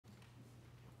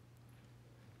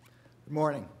Good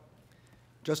morning.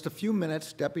 Just a few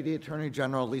minutes, Deputy Attorney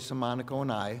General Lisa Monaco and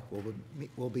I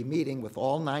will be meeting with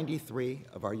all 93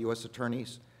 of our U.S.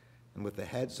 attorneys and with the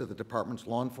heads of the department's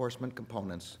law enforcement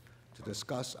components to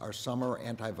discuss our summer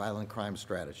anti-violent crime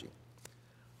strategy.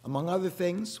 Among other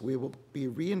things, we will be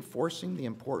reinforcing the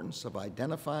importance of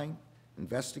identifying,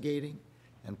 investigating,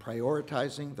 and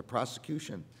prioritizing the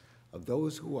prosecution of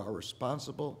those who are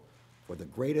responsible for the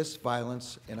greatest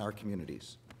violence in our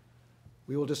communities.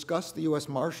 We will discuss the U.S.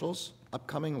 Marshals'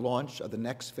 upcoming launch of the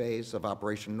next phase of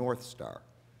Operation North Star.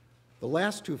 The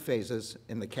last two phases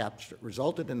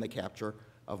resulted in the capture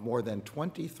of more than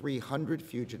 2,300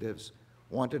 fugitives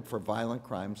wanted for violent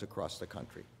crimes across the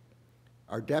country.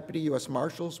 Our deputy U.S.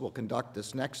 Marshals will conduct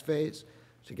this next phase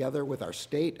together with our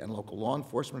state and local law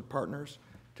enforcement partners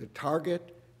to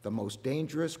target the most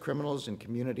dangerous criminals in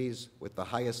communities with the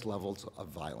highest levels of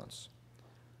violence.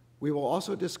 We will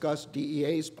also discuss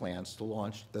DEA's plans to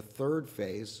launch the third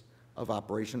phase of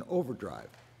Operation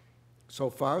Overdrive. So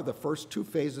far, the first two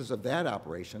phases of that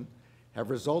operation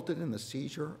have resulted in the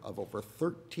seizure of over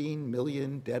 13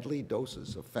 million deadly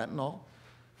doses of fentanyl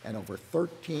and over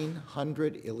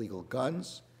 1,300 illegal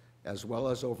guns, as well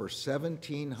as over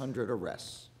 1,700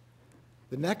 arrests.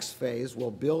 The next phase will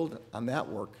build on that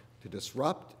work to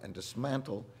disrupt and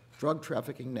dismantle drug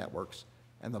trafficking networks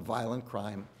and the violent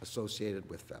crime associated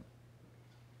with them.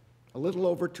 A little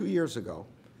over 2 years ago,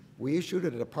 we issued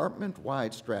a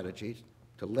department-wide strategy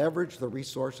to leverage the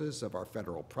resources of our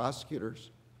federal prosecutors,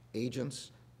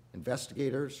 agents,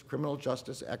 investigators, criminal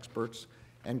justice experts,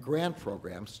 and grant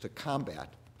programs to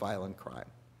combat violent crime.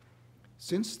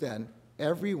 Since then,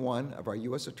 every one of our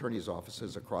U.S. attorneys'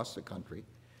 offices across the country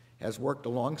has worked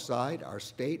alongside our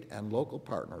state and local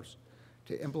partners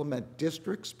to implement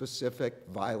district-specific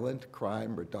violent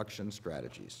crime reduction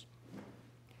strategies.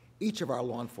 Each of our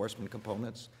law enforcement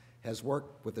components has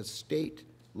worked with the state,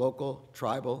 local,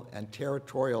 tribal, and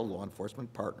territorial law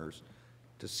enforcement partners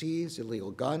to seize illegal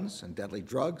guns and deadly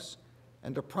drugs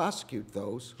and to prosecute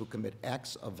those who commit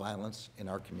acts of violence in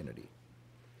our community.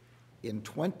 In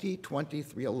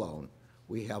 2023 alone,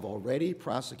 we have already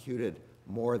prosecuted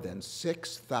more than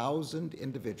 6,000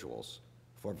 individuals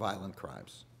for violent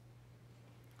crimes.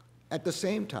 At the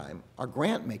same time, our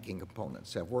grant-making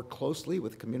components have worked closely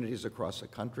with communities across the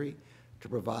country to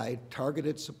provide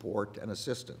targeted support and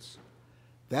assistance.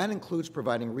 That includes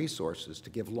providing resources to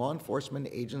give law enforcement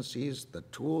agencies the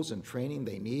tools and training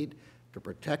they need to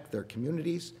protect their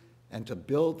communities and to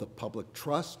build the public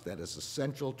trust that is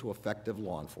essential to effective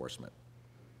law enforcement.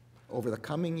 Over the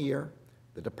coming year,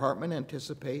 the department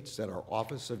anticipates that our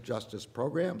Office of Justice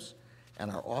Programs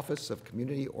and our Office of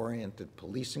Community-Oriented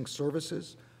Policing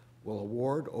Services will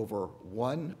award over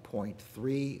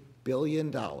 $1.3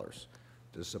 billion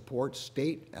to support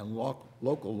state and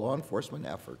local law enforcement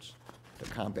efforts to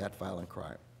combat violent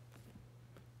crime.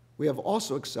 We have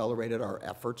also accelerated our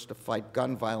efforts to fight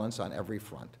gun violence on every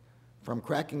front, from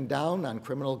cracking down on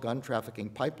criminal gun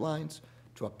trafficking pipelines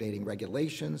to updating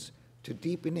regulations to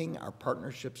deepening our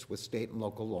partnerships with state and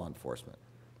local law enforcement.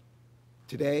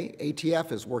 Today,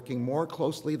 ATF is working more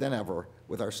closely than ever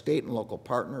with our state and local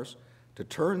partners to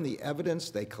turn the evidence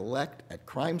they collect at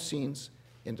crime scenes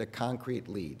into concrete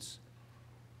leads.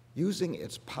 Using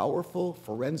its powerful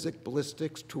forensic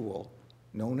ballistics tool,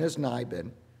 known as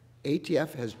NIBIN,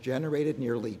 ATF has generated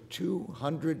nearly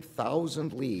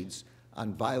 200,000 leads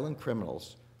on violent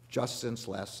criminals just since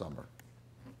last summer.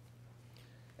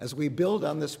 As we build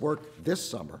on this work this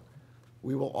summer,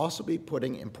 we will also be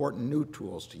putting important new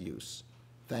tools to use,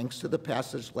 thanks to the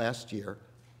passage last year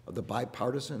of the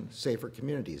bipartisan Safer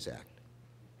Communities Act.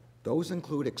 Those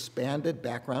include expanded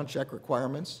background check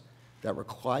requirements that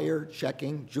require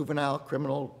checking juvenile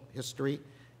criminal history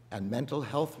and mental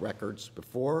health records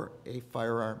before a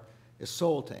firearm is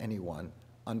sold to anyone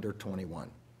under 21.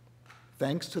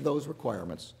 Thanks to those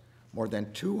requirements, more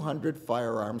than 200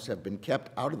 firearms have been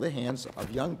kept out of the hands of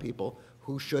young people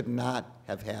who should not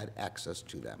have had access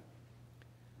to them.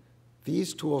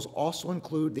 These tools also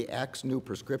include the Act's new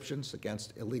prescriptions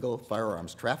against illegal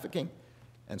firearms trafficking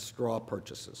and straw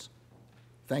purchases.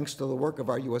 Thanks to the work of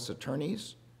our U.S.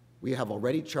 attorneys, we have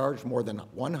already charged more than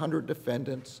 100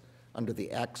 defendants under the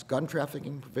Act's gun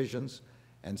trafficking provisions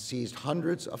and seized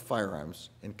hundreds of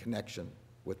firearms in connection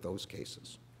with those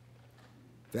cases.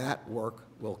 That work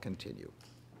will continue.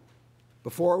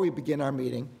 Before we begin our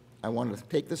meeting, I want to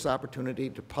take this opportunity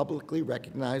to publicly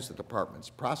recognize the department's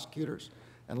prosecutors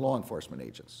and law enforcement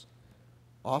agents.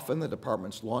 Often, the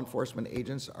department's law enforcement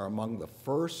agents are among the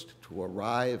first to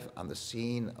arrive on the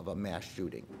scene of a mass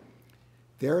shooting.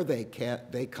 There they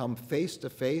come face to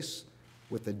face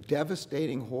with the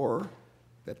devastating horror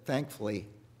that thankfully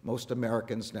most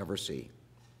Americans never see.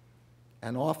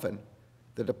 And often,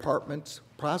 the department's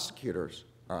prosecutors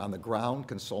are on the ground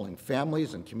consoling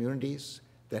families and communities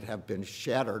that have been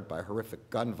shattered by horrific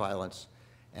gun violence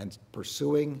and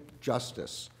pursuing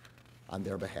justice on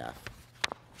their behalf.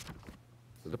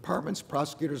 The department's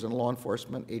prosecutors and law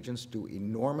enforcement agents do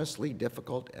enormously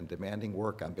difficult and demanding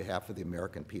work on behalf of the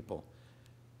American people,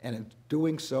 and in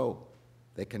doing so,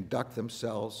 they conduct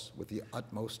themselves with the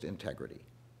utmost integrity.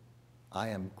 I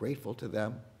am grateful to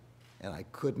them, and I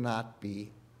could not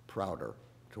be prouder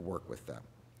to work with them.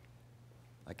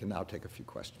 I can now take a few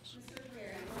questions.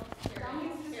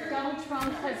 Donald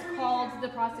Trump has called the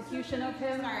prosecution of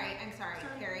him. I'm sorry.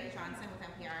 Carrie Johnson with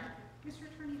NPR.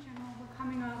 Mr. Attorney General, we're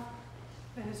coming off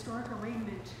the historic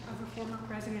arraignment of a former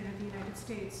president of the United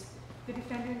States. The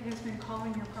defendant has been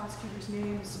calling your prosecutors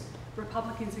names,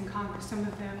 Republicans in Congress. Some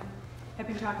of them have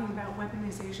been talking about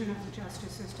weaponization of the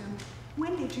justice system.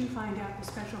 When did you find out the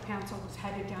special counsel was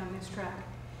headed down this track?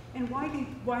 And why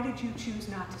did you choose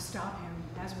not to stop him,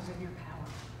 as was in your power?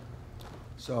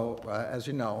 So, as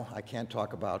you know, I can't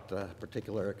talk about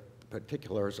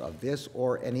particulars of this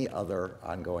or any other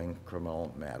ongoing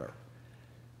criminal matter.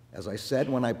 As I said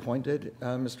when I appointed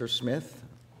Mr. Smith,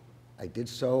 I did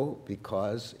so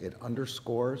because it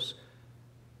underscores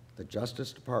the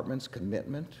Justice Department's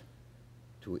commitment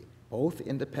to both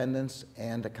independence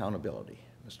and accountability.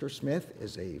 Mr. Smith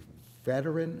is a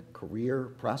veteran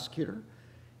career prosecutor.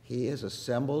 He has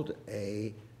assembled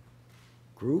a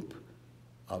group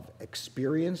of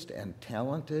experienced and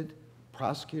talented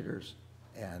prosecutors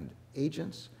and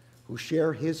agents who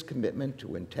share his commitment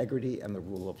to integrity and the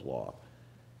rule of law.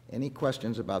 Any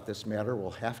questions about this matter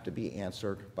will have to be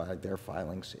answered by their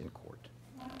filings in court.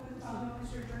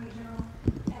 Mr. Attorney General,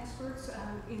 experts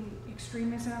in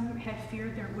extremism had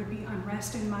feared there would be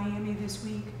unrest in Miami this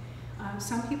week.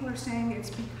 Some people are saying it's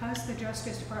because the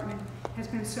Justice Department has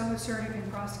been so assertive in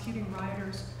prosecuting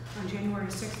rioters on January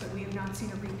 6th that we have not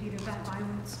seen a repeat of that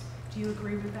violence. Do you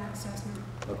agree with that assessment?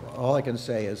 Look, all I can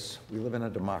say is we live in a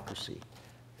democracy.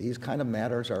 These kind of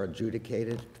matters are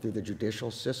adjudicated through the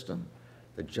judicial system.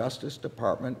 The Justice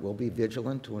Department will be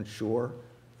vigilant to ensure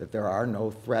that there are no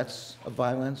threats of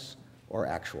violence or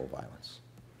actual violence.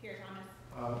 Here,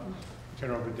 Thomas.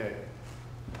 General, good day.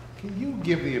 Can you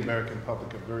give the American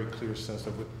public a very clear sense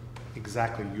of what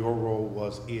exactly your role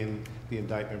was in the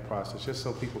indictment process, just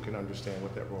so people can understand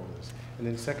what that role is? And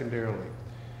then secondarily,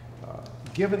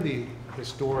 given the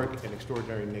historic and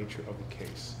extraordinary nature of the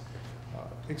case,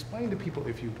 explain to people,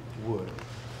 if you would,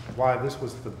 why this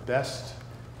was the best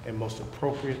and most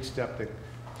appropriate step that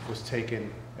was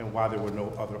taken and why there were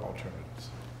no other alternatives.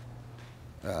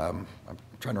 I'm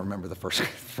trying to remember the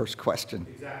first question.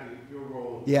 Exactly, your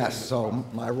role. Yes, so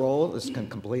my role is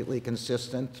completely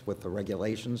consistent with the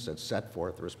regulations that set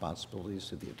forth the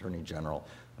responsibilities of the Attorney General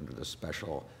under the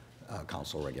special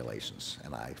counsel regulations,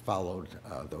 and I followed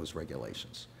those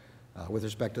regulations. With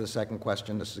respect to the second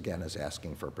question, this again is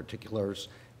asking for particulars,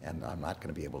 and I'm not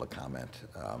going to be able to comment.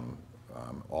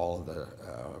 All of the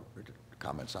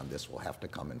comments on this will have to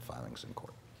come in filings in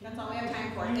court. That's all we have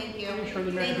time for. Thank you.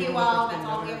 Thank you all. That's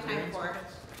all we have time for.